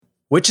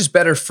Which is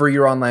better for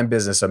your online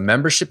business, a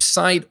membership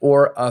site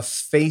or a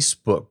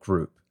Facebook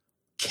group?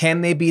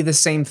 Can they be the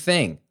same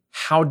thing?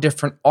 How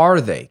different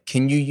are they?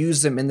 Can you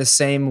use them in the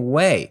same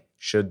way?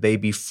 Should they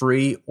be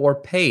free or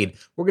paid?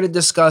 We're going to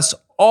discuss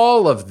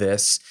all of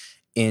this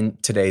in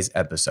today's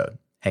episode.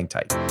 Hang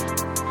tight.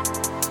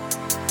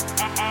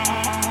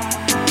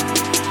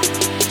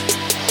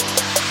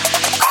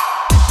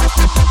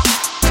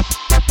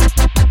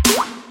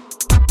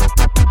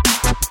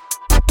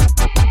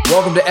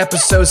 Welcome to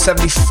episode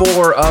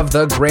 74 of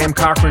The Graham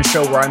Cochran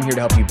Show, where I'm here to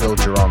help you build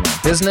your online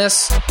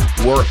business,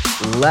 work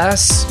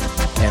less,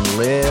 and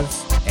live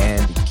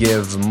and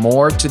give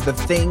more to the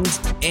things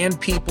and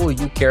people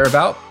you care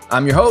about.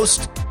 I'm your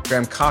host,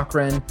 Graham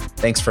Cochran.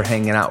 Thanks for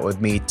hanging out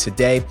with me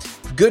today.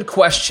 Good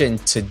question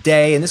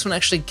today, and this one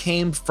actually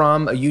came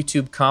from a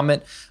YouTube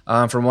comment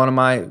from one of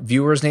my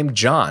viewers named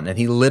John, and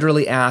he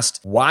literally asked,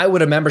 why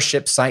would a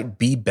membership site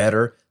be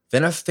better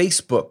than a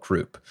Facebook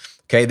group?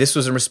 Okay, this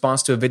was in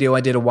response to a video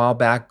I did a while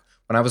back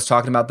when I was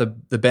talking about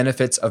the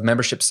benefits of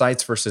membership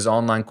sites versus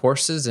online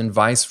courses and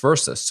vice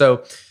versa.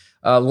 So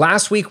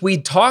last week we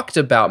talked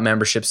about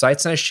membership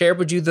sites and I shared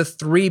with you the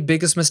 3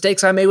 biggest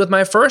mistakes I made with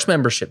my first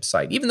membership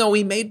site. Even though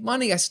we made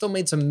money, I still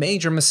made some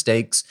major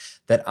mistakes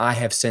that I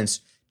have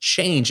since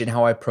changed in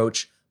how I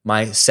approach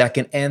my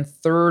second and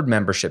third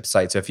membership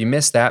site. So if you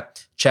missed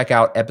that, check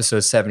out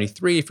episode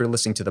 73 if you're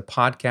listening to the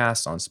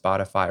podcast on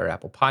Spotify or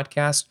Apple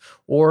Podcasts,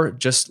 or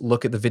just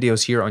look at the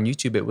videos here on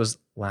YouTube. It was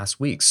last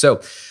week. So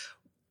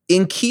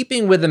in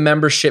keeping with the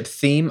membership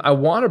theme, I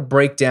want to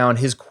break down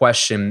his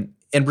question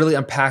and really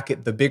unpack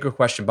it, the bigger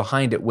question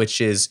behind it,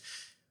 which is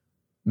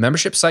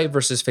membership site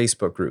versus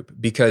Facebook group,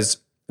 because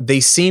they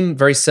seem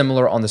very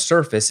similar on the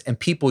surface and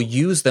people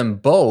use them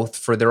both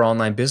for their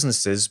online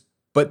businesses,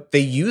 but they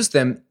use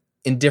them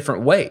in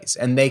different ways,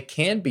 and they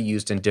can be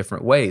used in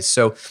different ways.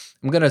 So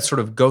I'm going to sort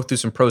of go through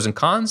some pros and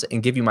cons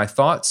and give you my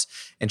thoughts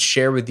and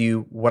share with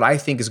you what I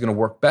think is going to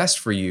work best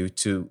for you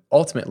to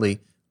ultimately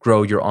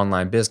grow your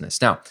online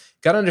business. Now,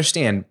 got to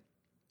understand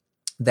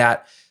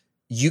that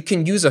you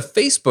can use a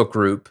Facebook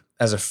group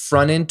as a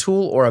front-end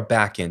tool or a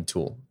back-end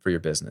tool for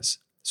your business.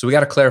 So we got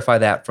to clarify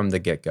that from the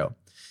get-go.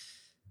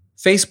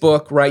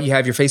 Facebook, right? You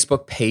have your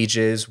Facebook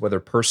pages,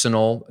 whether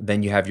personal,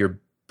 then you have your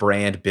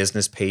brand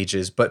business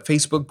pages, but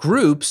Facebook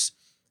groups,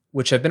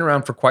 which have been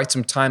around for quite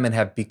some time and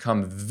have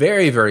become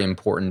very, very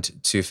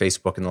important to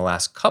Facebook in the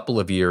last couple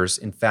of years.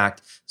 In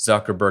fact,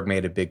 Zuckerberg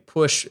made a big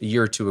push a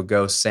year or two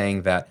ago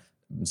saying that,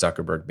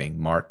 Zuckerberg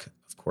being Mark,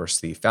 of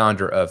course, the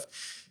founder of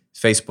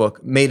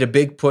Facebook, made a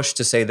big push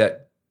to say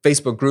that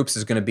Facebook groups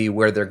is going to be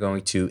where they're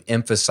going to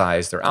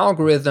emphasize their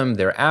algorithm,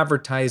 their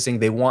advertising.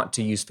 They want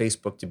to use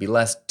Facebook to be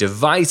less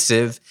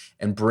divisive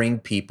and bring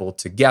people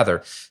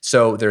together.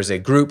 So there's a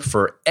group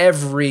for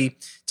every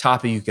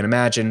topic you can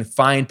imagine.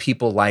 Find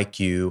people like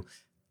you,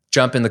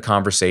 jump in the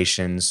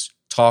conversations,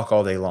 talk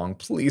all day long.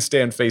 Please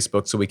stay on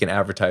Facebook so we can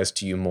advertise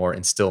to you more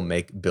and still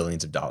make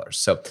billions of dollars.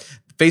 So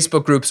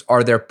Facebook groups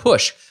are their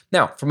push.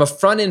 Now, from a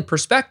front-end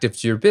perspective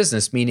to your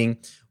business, meaning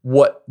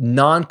what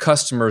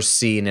non-customers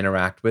see and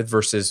interact with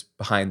versus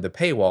behind the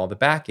paywall, the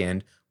back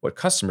end, what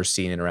customers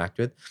see and interact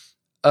with,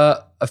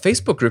 a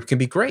Facebook group can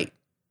be great.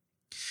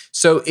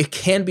 So it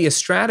can be a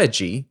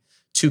strategy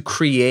to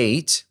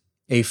create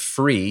a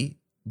free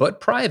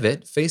but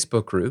private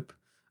Facebook group.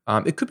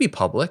 It could be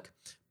public,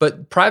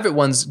 but private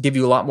ones give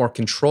you a lot more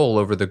control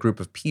over the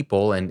group of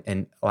people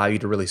and allow you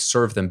to really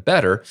serve them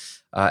better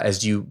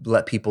as you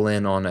let people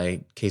in on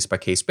a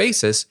case-by-case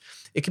basis.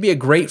 It can be a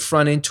great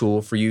front-end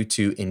tool for you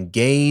to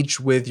engage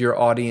with your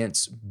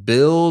audience,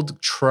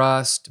 build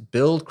trust,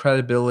 build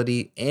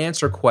credibility,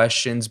 answer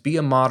questions, be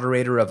a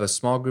moderator of a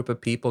small group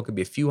of people. It could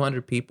be a few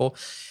hundred people.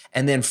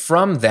 And then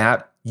from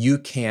that, you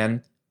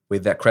can,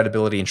 with that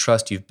credibility and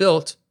trust you've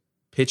built,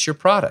 pitch your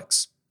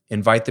products,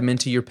 invite them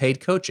into your paid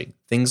coaching,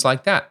 things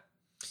like that.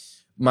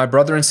 My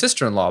brother and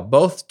sister-in-law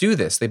both do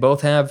this. They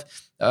both have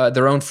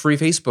their own free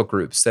Facebook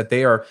groups that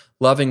they are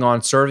loving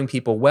on, serving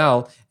people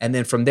well. And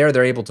then from there,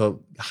 they're able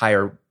to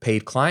hire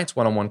paid clients,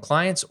 one-on-one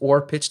clients,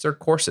 or pitch their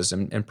courses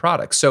and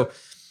products. So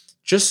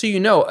just so you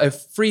know, a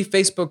free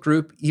Facebook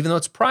group, even though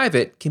it's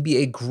private, can be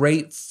a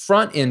great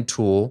front-end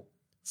tool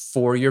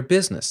for your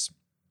business.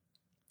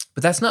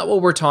 But that's not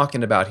what we're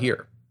talking about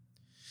here.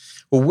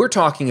 What we're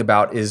talking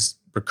about is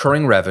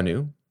recurring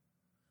revenue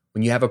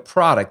when you have a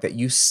product that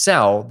you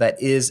sell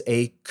that is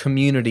a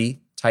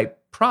community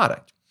type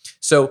product.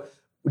 So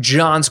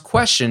John's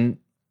question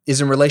is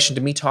in relation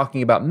to me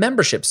talking about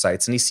membership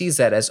sites, and he sees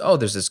that as, oh,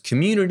 there's this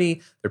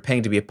community, they're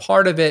paying to be a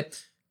part of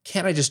it.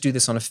 Can't I just do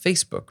this on a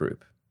Facebook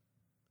group?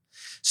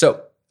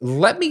 So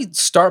let me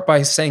start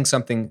by saying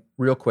something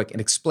real quick and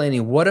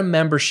explaining what a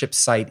membership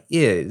site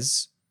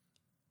is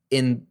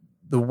in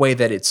the way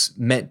that it's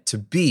meant to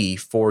be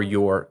for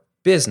your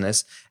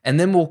business, and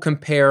then we'll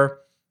compare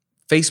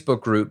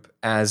Facebook group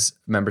as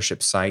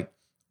membership site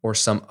or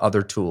some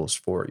other tools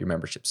for your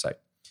membership site.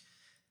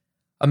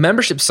 A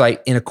membership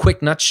site, in a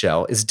quick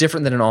nutshell, is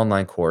different than an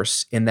online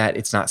course in that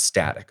it's not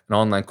static. An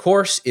online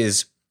course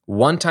is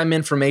one-time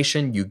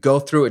information. You go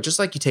through it just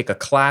like you take a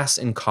class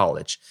in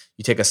college.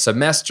 You take a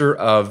semester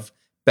of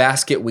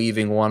basket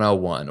weaving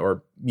 101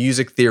 or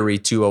music theory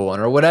 201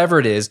 or whatever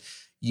it is.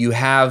 You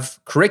have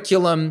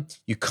curriculum.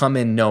 You come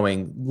in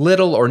knowing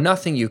little or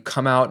nothing. You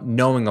come out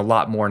knowing a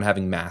lot more and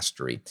having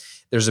mastery.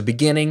 There's a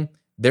beginning,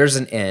 there's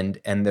an end,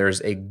 and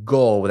there's a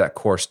goal with that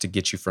course to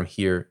get you from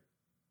here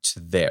to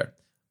there.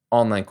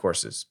 Online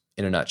courses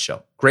in a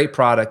nutshell. Great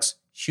products,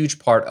 huge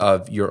part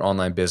of your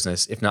online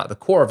business, if not the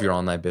core of your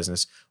online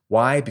business.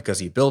 Why?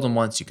 Because you build them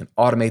once, you can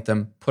automate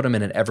them, put them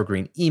in an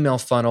evergreen email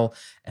funnel,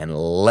 and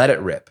let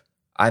it rip.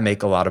 I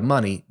make a lot of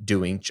money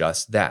doing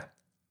just that.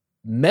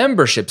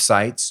 Membership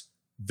sites,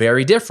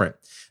 very different.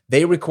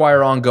 They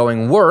require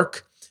ongoing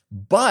work,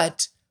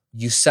 but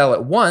you sell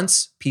it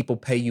once, people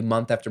pay you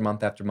month after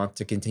month after month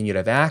to continue to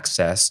have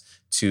access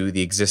to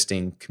the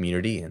existing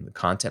community and the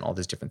content, all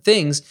these different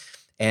things.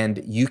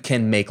 And you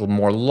can make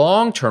more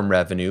long-term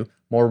revenue,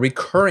 more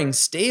recurring,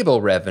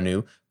 stable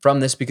revenue from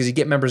this because you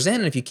get members in,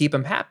 and if you keep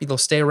them happy, they'll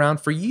stay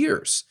around for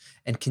years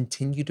and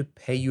continue to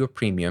pay you a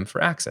premium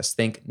for access.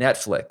 Think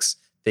Netflix,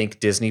 think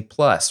Disney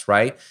Plus,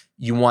 right?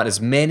 You want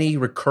as many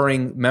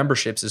recurring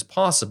memberships as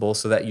possible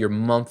so that your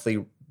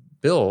monthly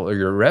bill, or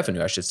your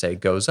revenue, I should say,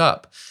 goes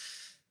up.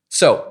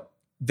 So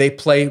they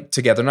play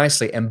together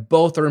nicely, and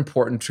both are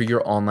important to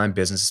your online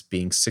business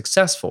being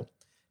successful.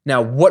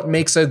 Now, what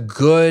makes a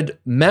good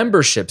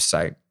membership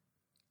site?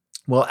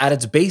 Well, at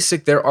its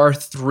basic, there are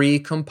three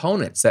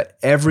components that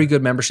every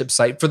good membership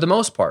site, for the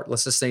most part,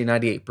 let's just say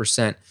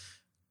 98%,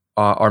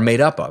 are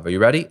made up of. Are you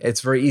ready?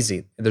 It's very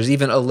easy. There's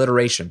even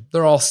alliteration.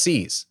 They're all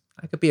C's.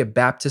 I could be a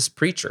Baptist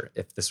preacher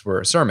if this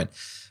were a sermon,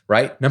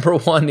 right? Number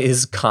one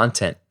is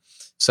content.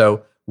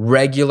 So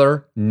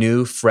regular,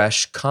 new,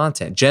 fresh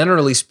content.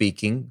 Generally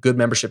speaking, good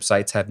membership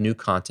sites have new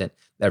content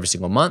every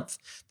single month.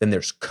 Then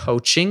there's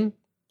coaching.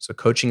 So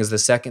coaching is the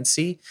second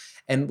C.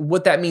 And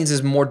what that means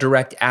is more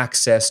direct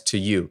access to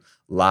you.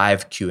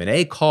 Live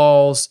Q&A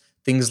calls,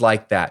 things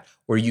like that,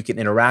 where you can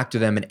interact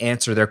with them and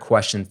answer their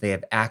questions. They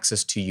have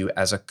access to you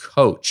as a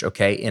coach,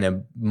 okay, in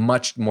a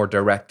much more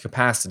direct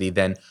capacity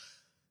than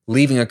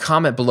leaving a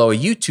comment below a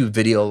YouTube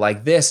video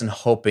like this and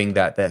hoping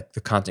that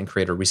the content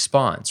creator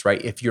responds,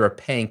 right? If you're a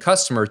paying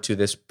customer to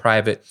this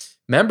private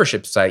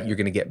membership site, you're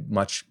going to get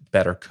much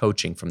better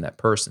coaching from that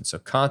person. So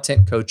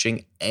content,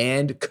 coaching,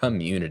 and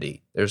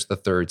community. There's the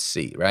third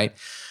C, right?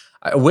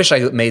 I wish I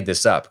made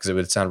this up because it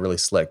would sound really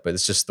slick, but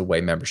it's just the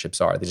way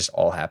memberships are. They just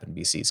all happen to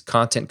be C's: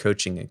 content,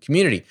 coaching, and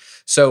community.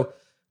 So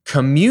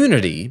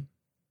community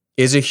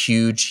is a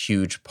huge,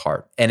 huge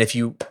part. And if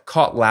you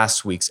caught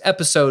last week's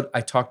episode,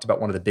 I talked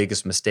about one of the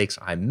biggest mistakes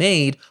I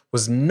made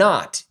was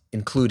not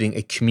including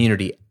a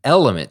community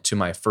element to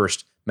my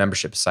first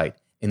membership site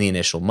in the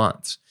initial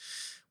months.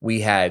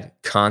 We had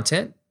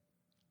content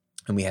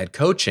and we had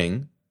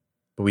coaching,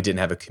 but we didn't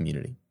have a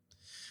community.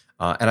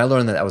 And I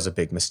learned that that was a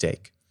big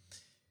mistake.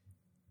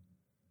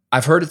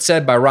 I've heard it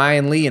said by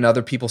Ryan Lee and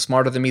other people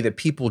smarter than me that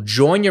people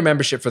join your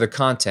membership for the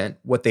content,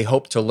 what they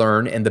hope to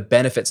learn, and the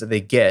benefits that they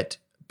get,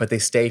 but they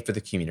stay for the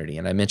community.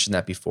 And I mentioned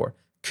that before.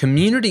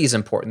 Community is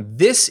important.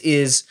 This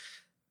is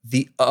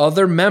the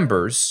other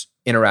members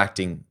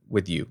interacting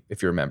with you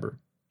if you're a member.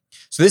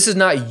 So this is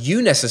not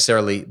you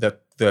necessarily,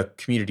 the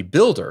community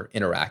builder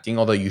interacting,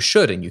 although you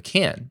should and you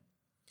can.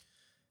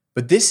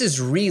 But this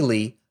is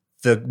really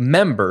the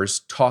members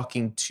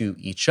talking to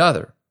each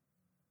other.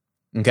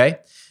 Okay?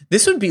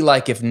 This would be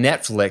like if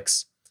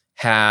Netflix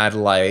had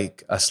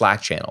like a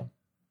Slack channel,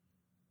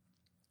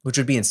 which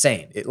would be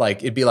insane.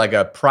 It'd be like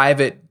a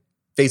private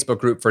Facebook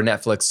group for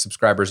Netflix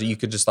subscribers that you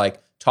could just like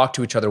talk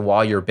to each other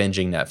while you're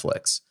binging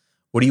Netflix.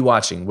 What are you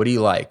watching? What do you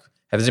like?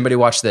 Has anybody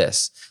watched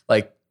this?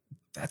 Like,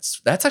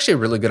 that's actually a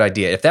really good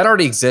idea. If that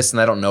already exists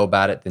and I don't know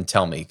about it, then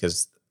tell me,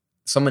 because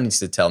someone needs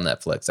to tell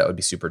Netflix. That would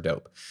be super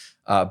dope.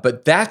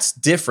 But that's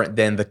different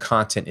than the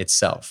content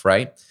itself,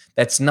 right?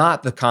 That's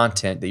not the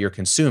content that you're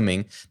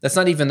consuming. That's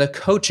not even the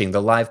coaching,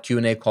 the live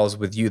Q&A calls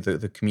with you,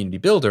 the community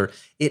builder.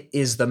 It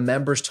is the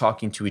members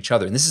talking to each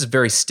other. And this is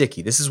very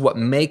sticky. This is what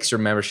makes your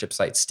membership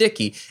site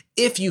sticky.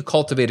 If you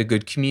cultivate a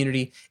good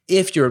community,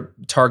 if you're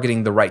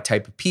targeting the right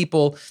type of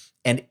people,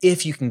 and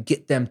if you can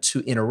get them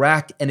to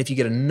interact, and if you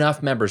get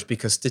enough members,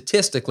 because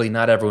statistically,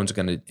 not everyone's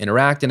going to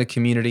interact in a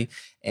community.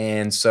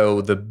 And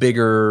so the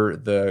bigger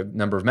the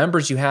number of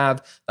members you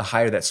have, the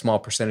higher that small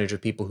percentage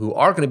of people who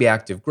are going to be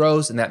active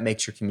grows. And that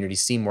makes your community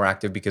seem more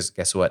active because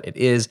guess what? It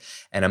is.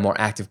 And a more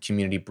active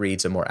community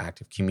breeds a more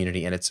active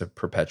community. And it's a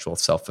perpetual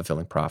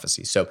self-fulfilling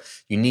prophecy. So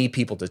you need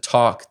people to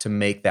talk to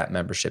make that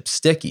membership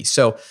sticky.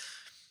 So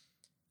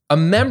a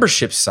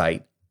membership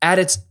site,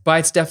 by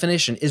its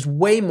definition, is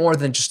way more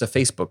than just a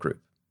Facebook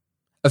group.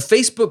 A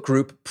Facebook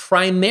group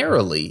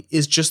primarily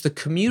is just the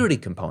community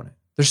component.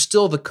 There's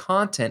still the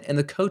content and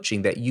the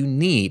coaching that you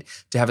need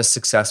to have a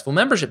successful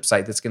membership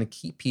site that's going to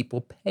keep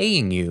people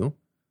paying you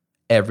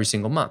every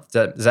single month.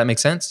 Does that make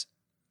sense?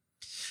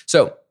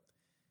 So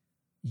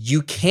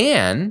you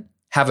can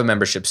have a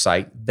membership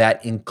site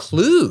that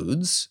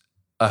includes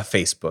a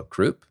Facebook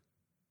group.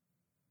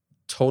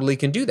 Totally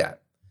can do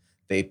that.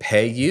 They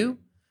pay you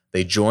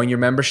They join your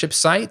membership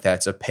site.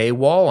 That's a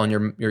paywall on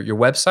your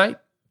website.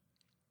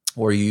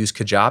 Or you use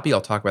Kajabi.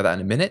 I'll talk about that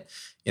in a minute.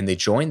 And they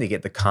join, they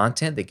get the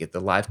content, they get the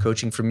live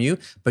coaching from you,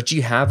 but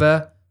you have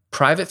a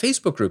private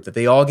Facebook group that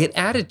they all get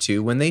added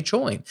to when they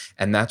join.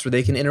 And that's where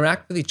they can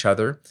interact with each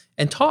other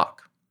and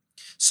talk.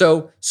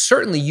 So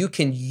certainly you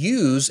can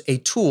use a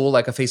tool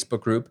like a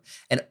Facebook group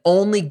and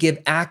only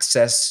give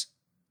access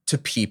to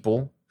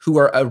people who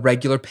are a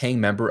regular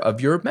paying member of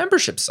your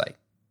membership site,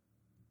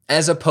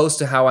 as opposed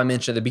to how I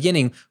mentioned at the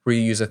beginning, where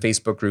you use a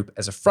Facebook group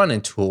as a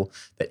front-end tool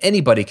that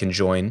anybody can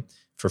join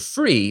for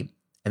free,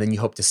 and then you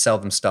hope to sell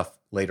them stuff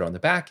later on the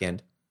back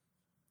end.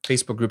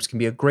 Facebook groups can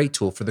be a great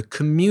tool for the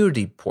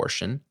community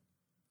portion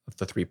of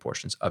the 3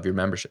 portions of your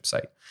membership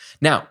site.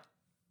 Now,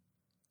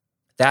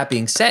 that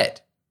being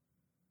said,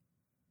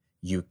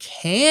 you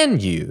can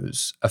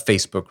use a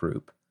Facebook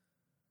group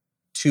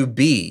to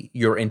be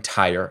your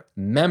entire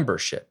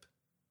membership.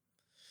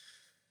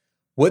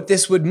 What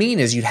this would mean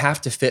is you'd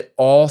have to fit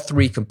all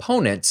 3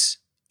 components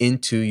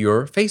into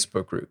your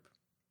Facebook group.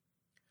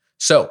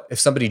 So if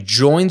somebody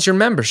joins your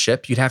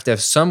membership, you'd have to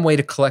have some way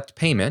to collect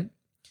payment.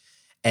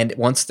 And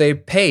once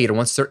they've paid or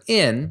once they're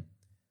in,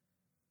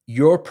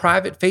 your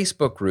private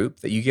Facebook group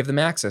that you give them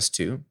access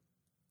to,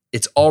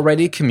 it's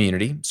already a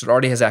community, so it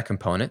already has that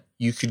component.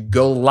 You could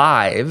go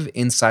live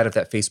inside of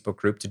that Facebook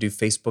group to do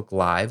Facebook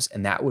Lives,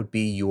 and that would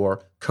be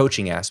your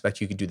coaching aspect.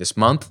 You could do this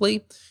monthly,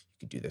 you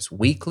could do this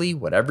weekly,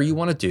 whatever you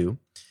want to do.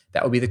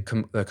 That would be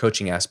the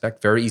coaching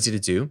aspect, very easy to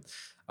do.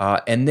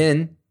 And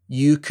then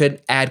you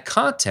could add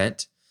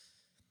content.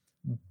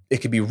 It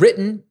could be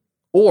written,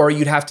 or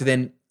you'd have to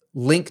then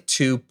link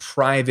to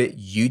private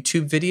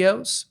YouTube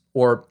videos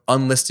or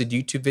unlisted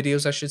YouTube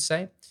videos, I should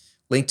say.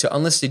 Link to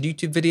unlisted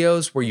YouTube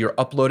videos where you're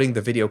uploading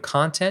the video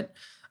content.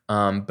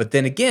 But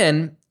then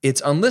again,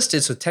 it's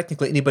unlisted, so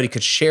technically anybody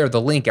could share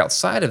the link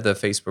outside of the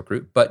Facebook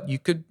group, but you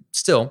could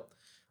still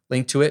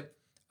link to it.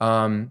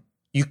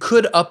 You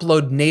could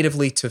upload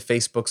natively to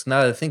Facebook. So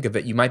now that I think of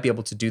it, you might be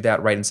able to do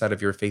that right inside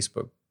of your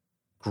Facebook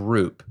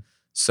group.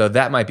 So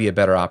that might be a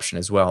better option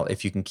as well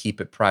if you can keep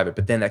it private,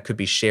 but then that could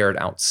be shared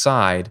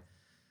outside.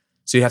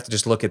 So you have to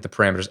just look at the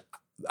parameters.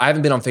 I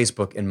haven't been on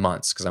Facebook in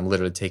months because I'm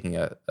literally taking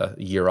a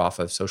year off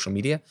of social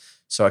media.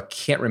 So I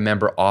can't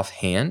remember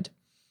offhand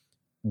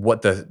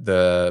what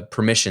the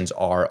permissions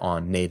are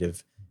on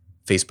native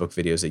Facebook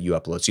videos that you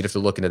upload. So you'd have to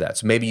look into that.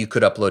 So maybe you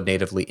could upload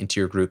natively into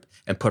your group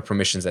and put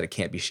permissions that it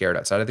can't be shared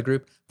outside of the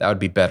group. That would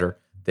be better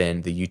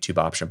than the YouTube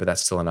option, but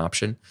that's still an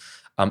option.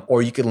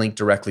 Or you could link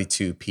directly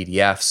to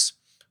PDFs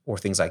or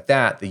things like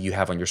that you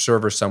have on your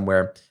server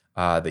somewhere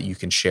that you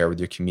can share with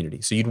your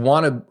community. So you'd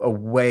want a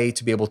way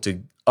to be able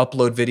to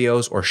upload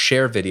videos or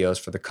share videos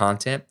for the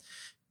content,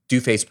 do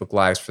Facebook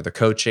Lives for the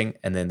coaching,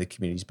 and then the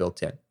community's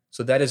built in.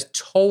 So that is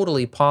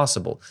totally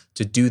possible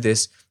to do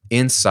this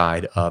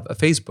inside of a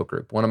Facebook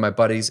group. One of my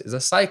buddies is a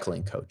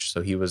cycling coach.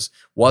 So he was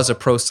a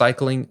pro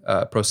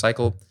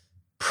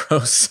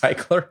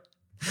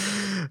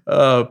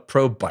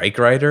bike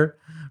rider.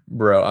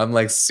 Bro, I'm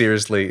like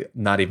seriously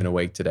not even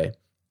awake today.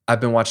 I've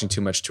been watching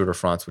too much Tour de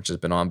France, which has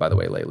been on, by the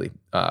way, lately.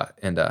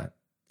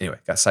 Anyway,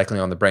 got cycling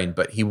on the brain.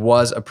 But he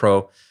was a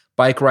pro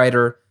bike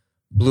rider,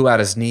 blew out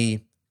his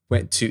knee,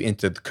 went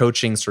into the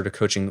coaching, started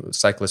coaching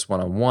cyclists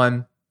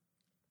one-on-one.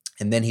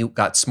 And then he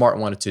got smart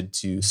and wanted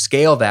to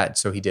scale that.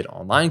 So he did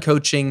online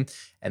coaching.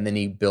 And then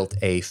he built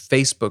a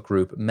Facebook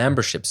group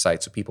membership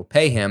site. So people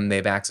pay him. They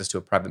have access to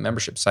a private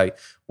membership site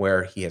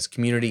where he has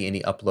community and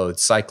he uploads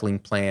cycling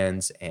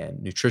plans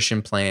and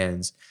nutrition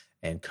plans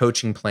and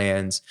coaching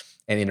plans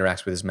and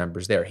interacts with his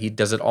members there. He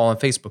does it all on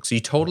Facebook. So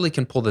you totally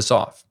can pull this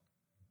off.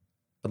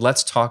 But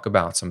let's talk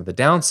about some of the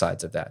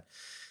downsides of that.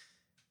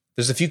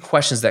 There's a few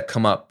questions that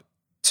come up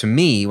to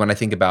me when I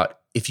think about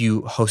if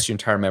you host your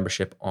entire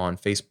membership on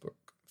Facebook.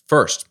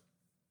 First,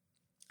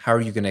 how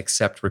are you going to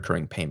accept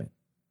recurring payment?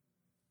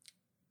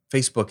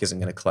 Facebook isn't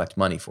going to collect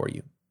money for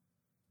you,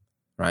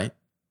 right?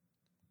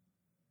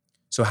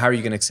 So how are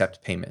you going to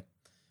accept payment?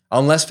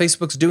 Unless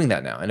Facebook's doing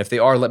that now. And if they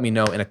are, let me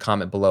know in a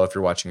comment below if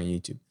you're watching on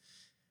YouTube.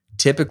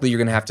 Typically, you're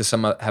going to have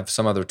to have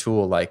some other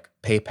tool like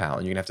PayPal,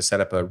 and you're going to have to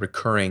set up a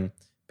recurring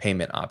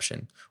payment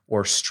option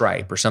or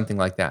Stripe or something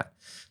like that.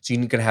 So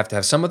you're going to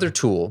have some other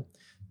tool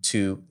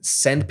to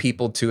send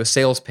people to a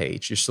sales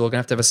page. You're still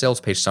going to have a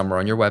sales page somewhere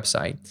on your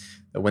website.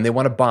 When they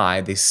want to buy,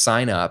 they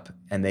sign up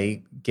and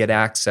they get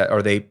access,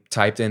 or they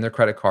typed in their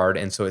credit card,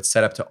 and so it's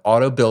set up to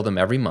auto bill them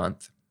every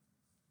month.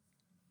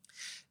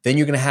 Then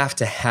you're going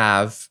to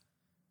have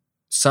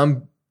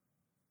some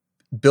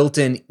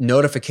built-in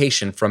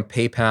notification from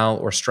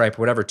PayPal or Stripe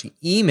or whatever to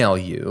email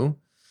you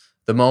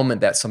the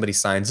moment that somebody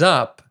signs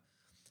up,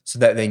 so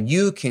that then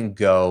you can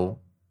go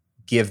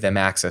give them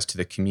access to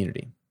the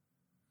community,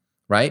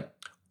 right?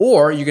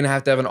 Or you're going to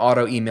have an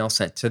auto email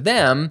sent to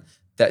them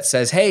that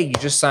says, hey, you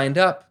just signed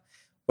up.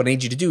 What I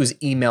need you to do is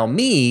email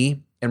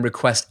me and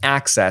request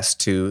access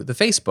to the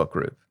Facebook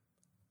group.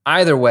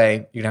 Either way,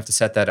 you're going to have to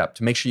set that up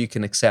to make sure you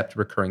can accept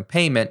recurring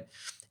payment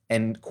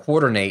and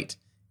coordinate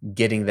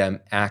getting them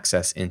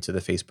access into the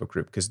Facebook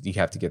group, because you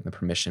have to give them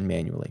permission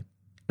manually.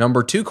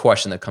 Number 2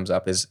 question that comes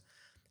up is,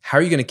 How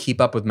are you going to keep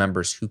up with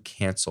members who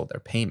cancel their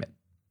payment?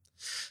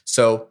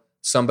 So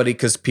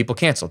because people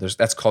cancel,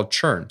 that's called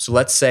churn. So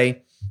let's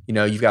say,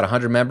 you've got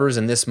 100 members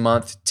and this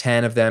month,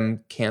 10 of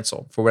them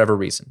cancel for whatever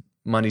reason.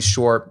 Money's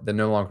short, they're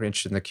no longer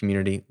interested in the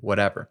community,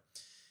 whatever.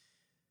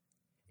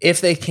 If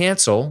they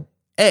cancel,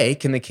 A,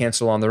 can they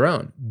cancel on their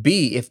own?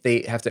 B, if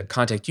they have to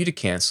contact you to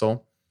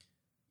cancel,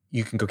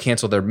 you can go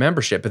cancel their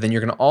membership, but then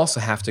you're going to also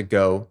have to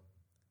go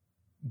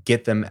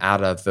get them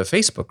out of the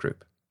Facebook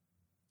group.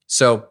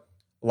 So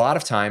a lot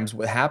of times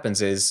what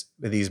happens is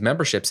with these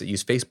memberships that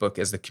use Facebook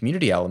as the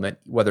community element,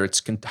 whether it's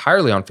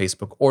entirely on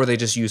Facebook or they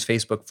just use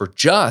Facebook for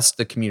just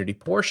the community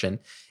portion,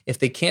 if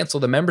they cancel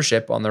the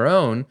membership on their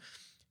own,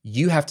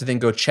 you have to then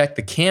go check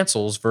the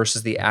cancels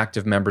versus the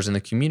active members in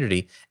the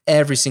community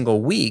every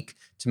single week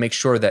to make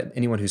sure that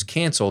anyone who's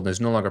canceled and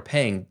is no longer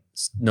paying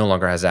no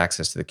longer has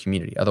access to the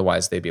community.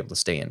 Otherwise, they'd be able to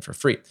stay in for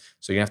free.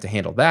 So you have to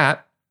handle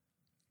that.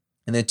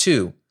 And then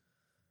 2,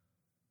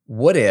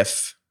 what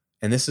if,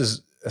 and this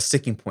is a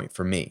sticking point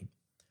for me,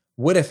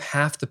 what if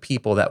half the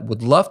people that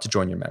would love to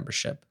join your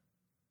membership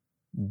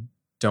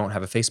don't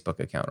have a Facebook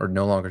account or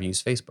no longer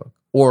use Facebook,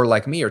 or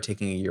like me, are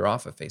taking a year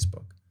off of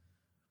Facebook?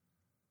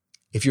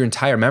 If your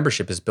entire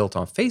membership is built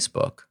on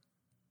Facebook,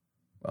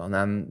 well,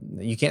 then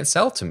you can't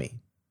sell to me.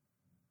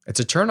 It's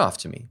a turnoff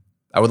to me.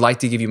 I would like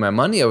to give you my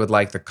money. I would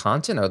like the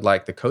content. I would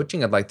like the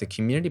coaching. I'd like the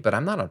community, but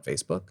I'm not on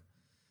Facebook.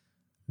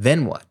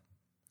 Then what?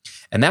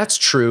 And that's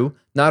true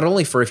not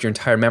only for if your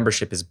entire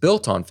membership is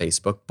built on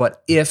Facebook,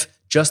 but if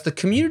just the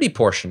community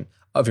portion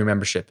of your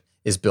membership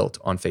is built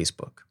on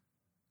Facebook.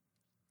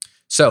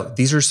 So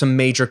these are some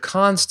major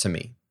cons to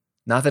me.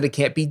 Not that it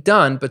can't be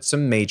done, but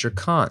some major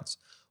cons.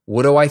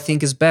 What do I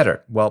think is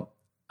better? Well,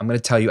 I'm going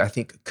to tell you, I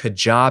think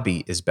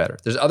Kajabi is better.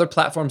 There's other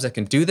platforms that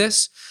can do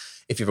this.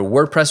 If you have a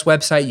WordPress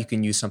website, you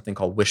can use something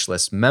called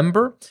Wishlist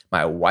Member.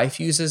 My wife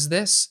uses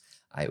this.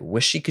 I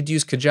wish she could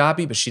use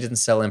Kajabi, but she doesn't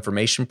sell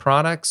information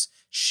products.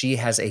 She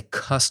has a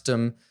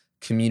custom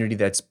community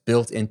that's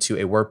built into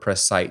a WordPress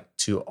site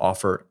to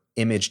offer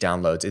image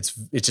downloads. It's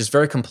just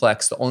very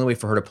complex. The only way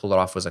for her to pull it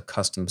off was a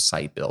custom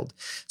site build.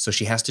 So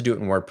she has to do it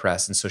in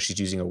WordPress. And so she's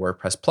using a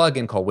WordPress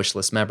plugin called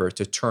Wishlist Member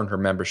to turn her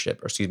her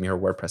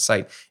WordPress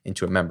site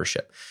into a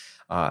membership.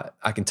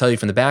 I can tell you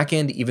from the back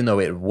end, even though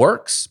it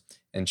works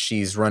and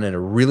she's running a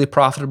really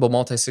profitable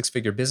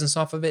multi-six-figure business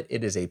off of it,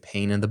 it is a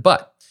pain in the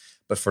butt.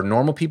 But for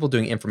normal people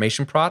doing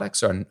information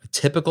products or a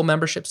typical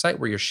membership site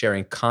where you're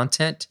sharing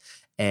content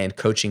and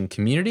coaching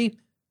community,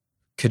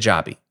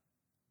 Kajabi.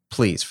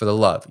 Please, for the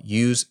love,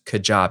 use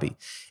Kajabi.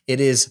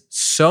 It is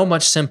so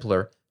much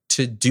simpler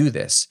to do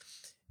this.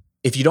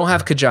 If you don't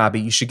have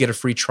Kajabi, you should get a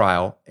free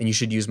trial and you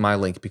should use my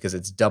link because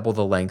it's double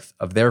the length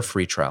of their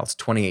free trial. It's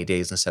 28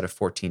 days instead of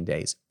 14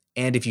 days.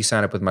 And if you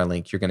sign up with my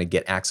link, you're going to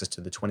get access to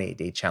the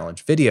 28-day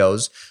challenge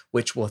videos,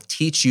 which will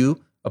teach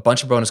you a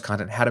bunch of bonus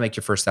content, how to make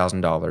your first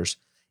 $1,000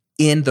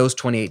 in those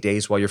 28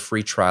 days while you're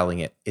free trialing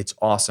it. It's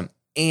awesome.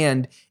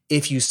 And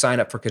if you sign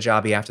up for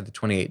Kajabi after the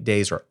 28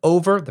 days are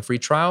over, the free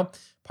trial,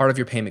 part of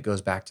your payment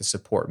goes back to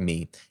support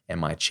me and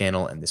my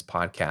channel and this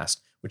podcast,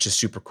 which is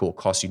super cool. It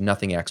costs you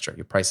nothing extra.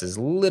 Your price is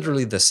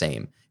literally the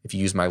same if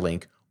you use my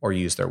link or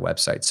use their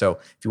website. So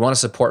if you want to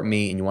support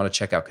me and you want to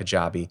check out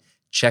Kajabi,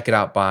 check it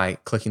out by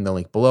clicking the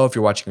link below if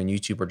you're watching on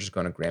YouTube, or just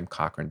going to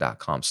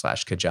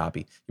grahamcochrane.com/Kajabi.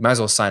 You might as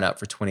well sign up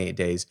for 28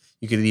 days.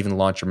 You could even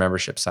launch your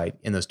membership site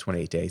in those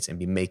 28 days and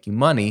be making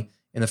money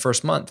in the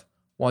first month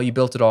while you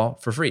built it all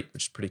for free,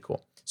 which is pretty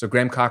cool. So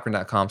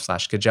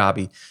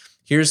grahamcochrane.com/Kajabi.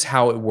 Here's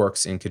how it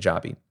works in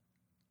Kajabi.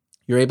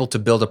 You're able to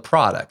build a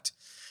product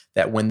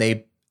that when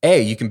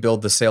you can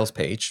build the sales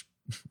page.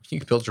 You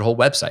can build your whole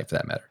website for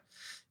that matter.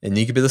 And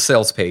you can build a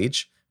sales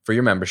page for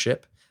your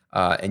membership.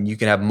 And you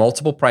can have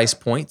multiple price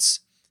points.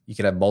 You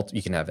can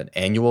have an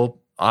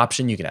annual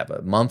option. You can have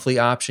a monthly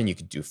option. You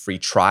can do free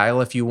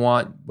trial if you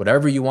want,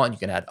 whatever you want. You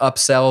can add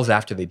upsells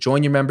after they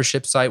join your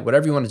membership site,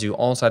 whatever you want to do,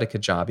 all inside of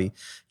Kajabi.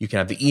 You can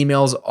have the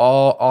emails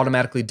all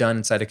automatically done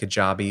inside of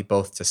Kajabi,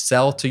 both to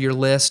sell to your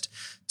list,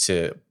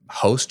 to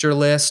host your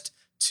list,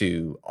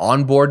 to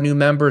onboard new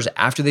members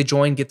after they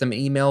join, get them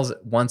emails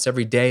once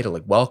every day to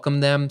welcome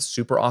them.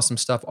 Super awesome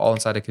stuff all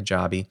inside of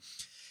Kajabi.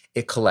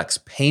 It collects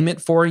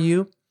payment for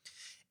you.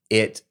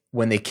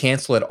 When they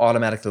cancel, it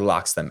automatically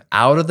locks them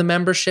out of the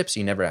membership, so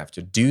you never have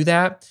to do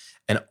that.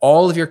 And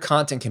all of your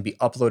content can be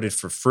uploaded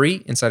for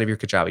free inside of your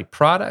Kajabi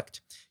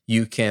product.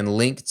 You can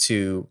link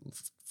to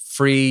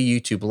free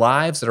YouTube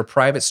Lives that are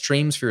private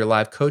streams for your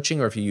live coaching,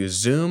 or if you use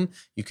Zoom,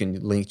 you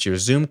can link to your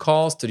Zoom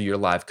calls to do your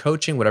live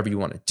coaching, whatever you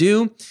want to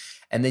do.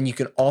 And then you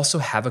can also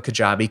have a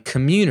Kajabi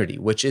community,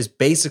 which is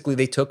basically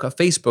they took a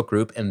Facebook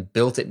group and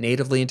built it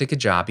natively into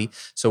Kajabi.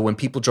 So when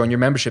people join your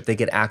membership, they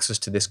get access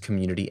to this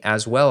community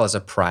as well as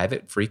a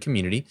private free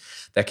community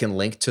that can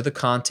link to the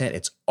content.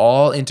 It's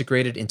all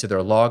integrated into their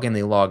login.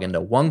 They log into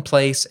one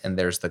place and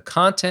there's the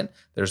content,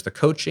 there's the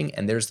coaching,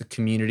 and there's the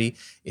community.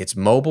 It's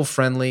mobile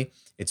friendly.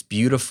 It's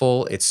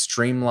beautiful. It's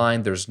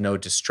streamlined. There's no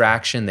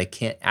distraction. They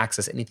can't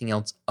access anything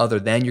else other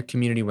than your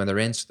community when they're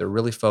in. So they're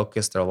really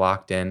focused. They're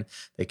locked in.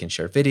 They can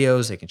share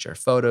videos. They can share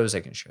photos.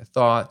 They can share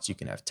thoughts. You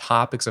can have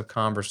topics of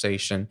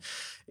conversation.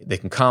 They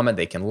can comment.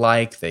 They can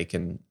like. They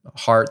can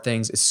heart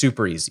things. It's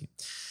super easy.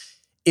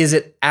 Is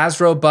it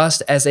as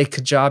robust as a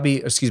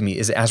Kajabi?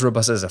 Is it as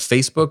robust as a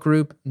Facebook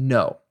group?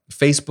 No.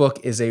 Facebook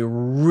is a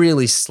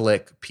really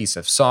slick piece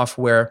of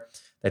software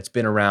that's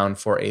been around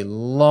for a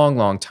long,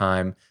 long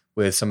time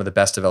with some of the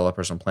best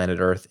developers on planet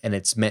Earth, and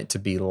it's meant to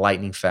be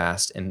lightning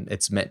fast, and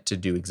it's meant to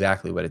do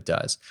exactly what it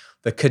does.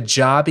 The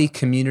Kajabi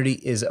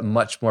community is a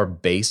much more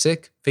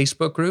basic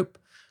Facebook group,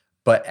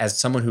 but as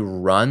someone who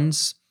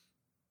runs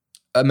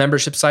a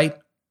membership site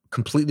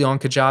completely on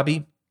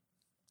Kajabi,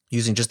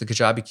 using just the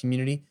Kajabi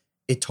community,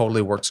 it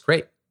totally works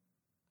great.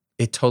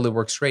 It totally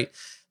works great.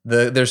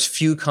 There's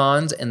few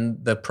cons,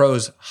 and the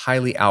pros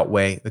highly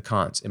outweigh the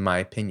cons, in my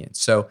opinion.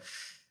 So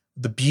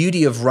the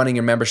beauty of running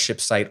your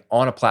membership site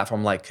on a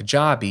platform like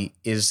Kajabi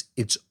is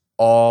it's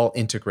all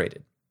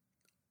integrated.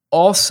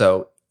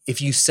 Also,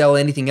 if you sell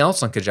anything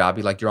else on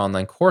Kajabi, like your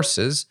online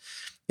courses,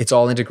 it's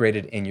all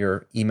integrated in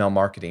your email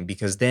marketing,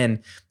 because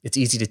then it's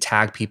easy to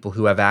tag people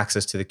who have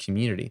access to the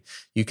community.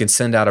 You can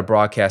send out a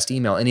broadcast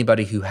email.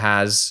 Anybody who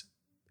has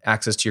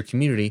access to your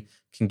community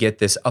can get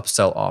this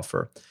upsell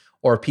offer.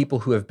 Or people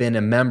who have been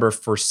a member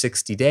for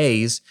 60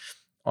 days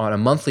on a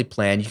monthly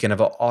plan, you can have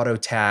an auto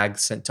tag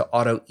sent to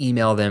auto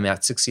email them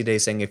at 60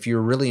 days saying, if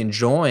you're really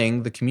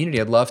enjoying the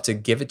community, I'd love to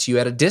give it to you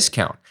at a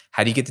discount.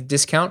 How do you get the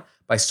discount?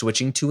 By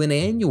switching to an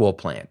annual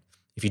plan.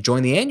 If you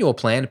join the annual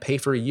plan, pay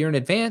for a year in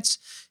advance,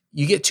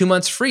 you get 2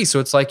 months free. So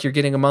it's like you're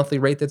getting a monthly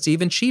rate that's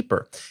even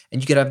cheaper. And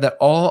you can have that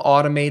all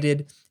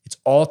automated. It's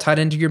all tied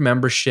into your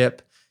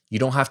membership. You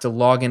don't have to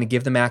log in and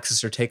give them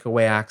access or take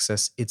away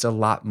access. It's a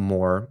lot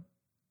more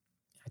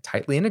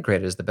tightly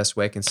integrated, is the best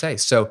way I can say.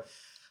 So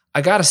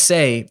I got to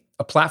say,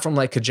 a platform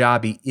like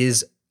Kajabi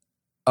is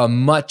a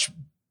much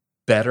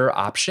better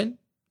option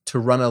to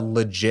run a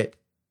legit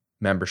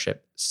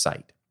membership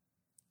site.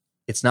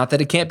 It's not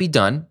that it can't be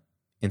done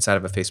inside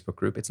of a Facebook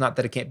group. It's not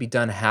that it can't be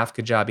done half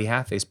Kajabi,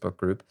 half Facebook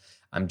group.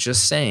 I'm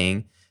just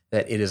saying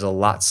that it is a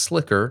lot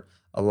slicker,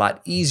 a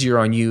lot easier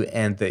on you,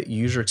 and the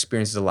user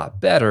experience is a lot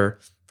better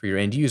for your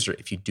end user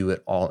if you do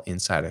it all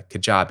inside of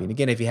Kajabi. And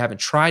again, if you haven't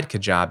tried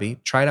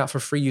Kajabi, try it out for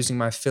free using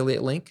my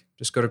affiliate link.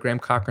 Just go to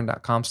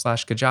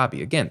grahamcochrane.com/Kajabi.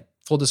 Again,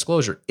 full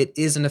disclosure, it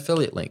is an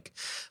affiliate link,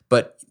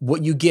 but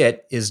what you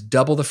get is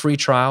double the free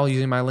trial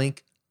using my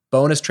link,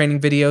 bonus training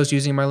videos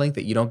using my link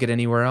that you don't get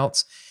anywhere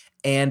else.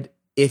 And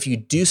if you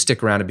do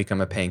stick around and become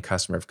a paying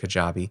customer of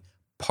Kajabi,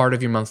 part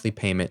of your monthly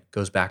payment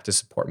goes back to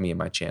support me and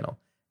my channel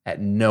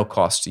at no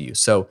cost to you.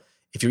 So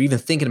if you're even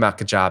thinking about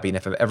Kajabi, and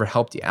if I've ever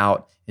helped you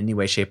out in any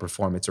way, shape, or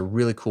form, it's a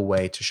really cool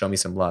way to show me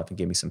some love and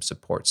give me some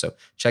support. So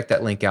check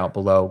that link out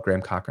below,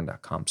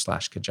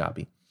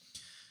 grahamcochrane.com/Kajabi.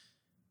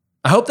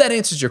 I hope that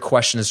answers your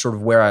question as sort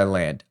of where I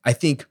land. I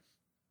think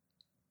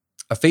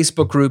a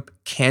Facebook group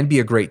can be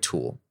a great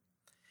tool.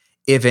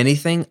 If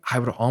anything, I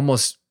would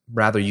almost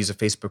rather use a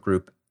Facebook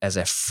group as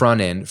a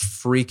front-end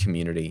free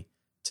community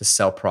to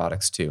sell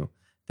products to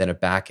than a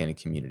back-end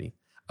community.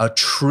 A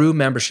true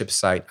membership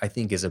site, I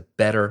think, is a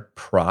better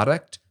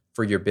product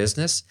for your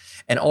business.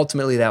 And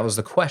ultimately, that was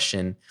the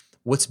question,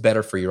 what's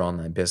better for your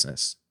online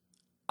business?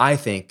 I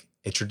think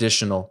a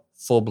traditional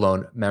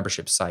full-blown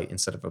membership site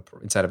inside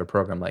of a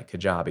program like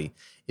Kajabi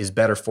is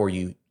better for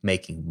you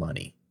making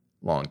money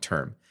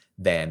long-term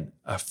than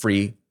a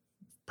free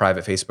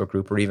private Facebook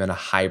group or even a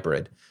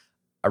hybrid.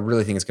 I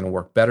really think it's going to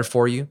work better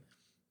for you.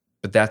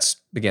 But that's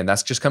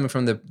just coming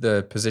from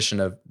the position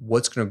of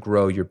what's going to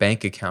grow your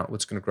bank account,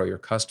 what's going to grow your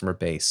customer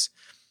base.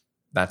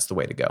 That's the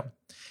way to go.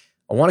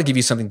 I want to give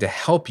you something to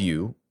help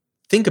you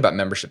think about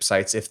membership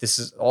sites. If this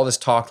is all this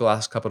talk the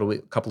last couple of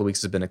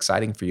weeks has been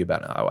exciting for you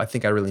about, oh, I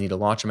think I really need to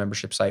launch a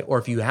membership site, or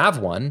if you have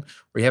one,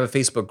 or you have a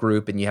Facebook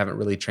group and you haven't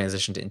really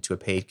transitioned it into a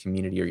paid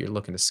community, or you're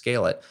looking to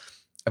scale it,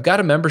 I've got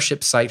a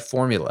membership site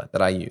formula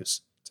that I use.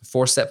 It's a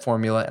 4-step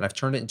formula, and I've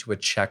turned it into a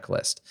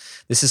checklist.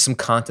 This is some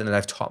content that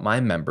I've taught my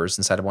members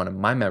inside of one of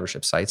my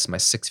membership sites, my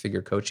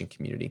 6-figure coaching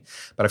community.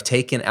 But I've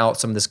taken out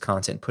some of this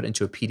content, put it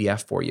into a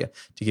PDF for you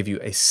to give you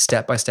a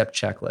step-by-step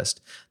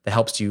checklist that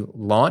helps you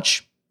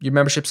launch your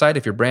membership site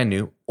if you're brand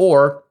new,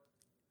 or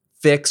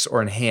fix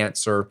or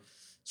enhance or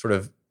sort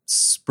of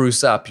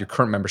spruce up your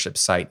current membership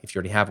site if you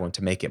already have one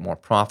to make it more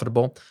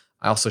profitable.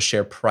 I also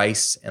share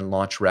price and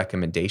launch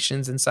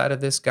recommendations inside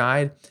of this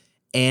guide.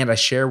 And I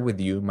share with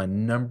you my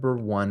number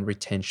one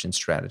retention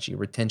strategy.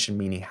 Retention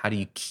meaning, how do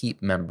you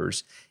keep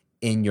members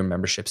in your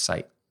membership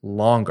site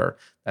longer?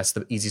 That's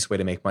the easiest way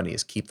to make money,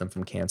 is keep them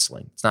from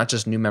canceling. It's not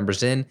just new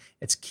members in,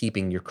 it's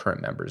keeping your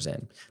current members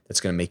in.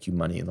 That's going to make you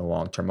money in the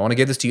long term. I want to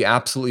give this to you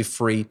absolutely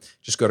free.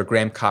 Just go to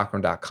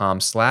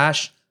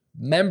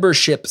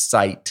grahamcochrane.com/membership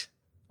site.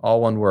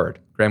 All one word,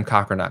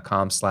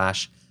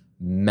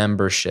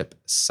 grahamcochrane.com/membership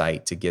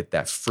site to get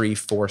that free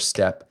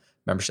 4-step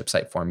membership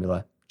site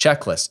formula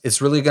checklist.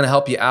 It's really going to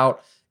help you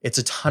out It's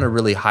a ton of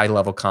really high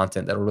level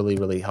content that'll really,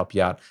 really help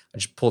you out. I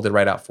just pulled it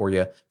right out for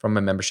you from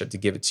my membership to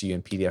give it to you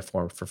in PDF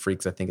form for free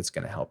because I think it's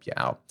going to help you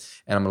out.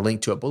 And I'm going to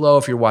link to it below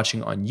if you're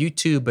watching on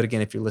YouTube. But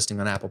again, if you're listening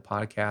on Apple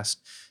Podcast,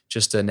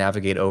 just to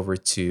navigate over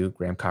to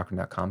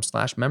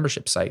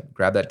grahamcochrane.com/membership site,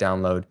 grab that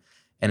download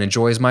and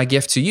enjoy as my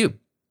gift to you.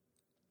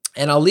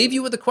 And I'll leave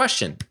you with a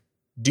question.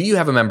 Do you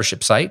have a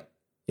membership site?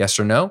 Yes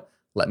or no?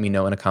 Let me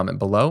know in a comment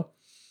below.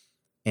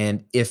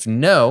 And if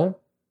no,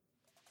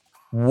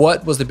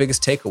 what was the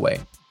biggest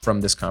takeaway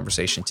from this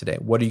conversation today?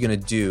 What are you going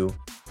to do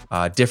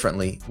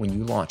differently when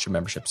you launch a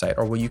membership site,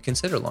 or will you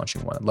consider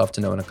launching one? I'd love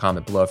to know in a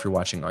comment below if you're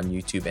watching on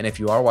YouTube. And if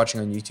you are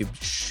watching on YouTube,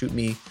 shoot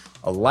me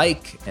a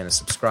like and a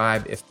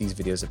subscribe if these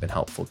videos have been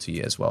helpful to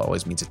you as well. It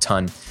always means a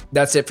ton.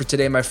 That's it for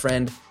today, my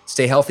friend.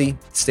 Stay healthy,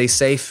 stay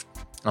safe.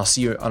 I'll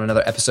see you on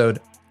another episode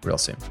real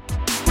soon.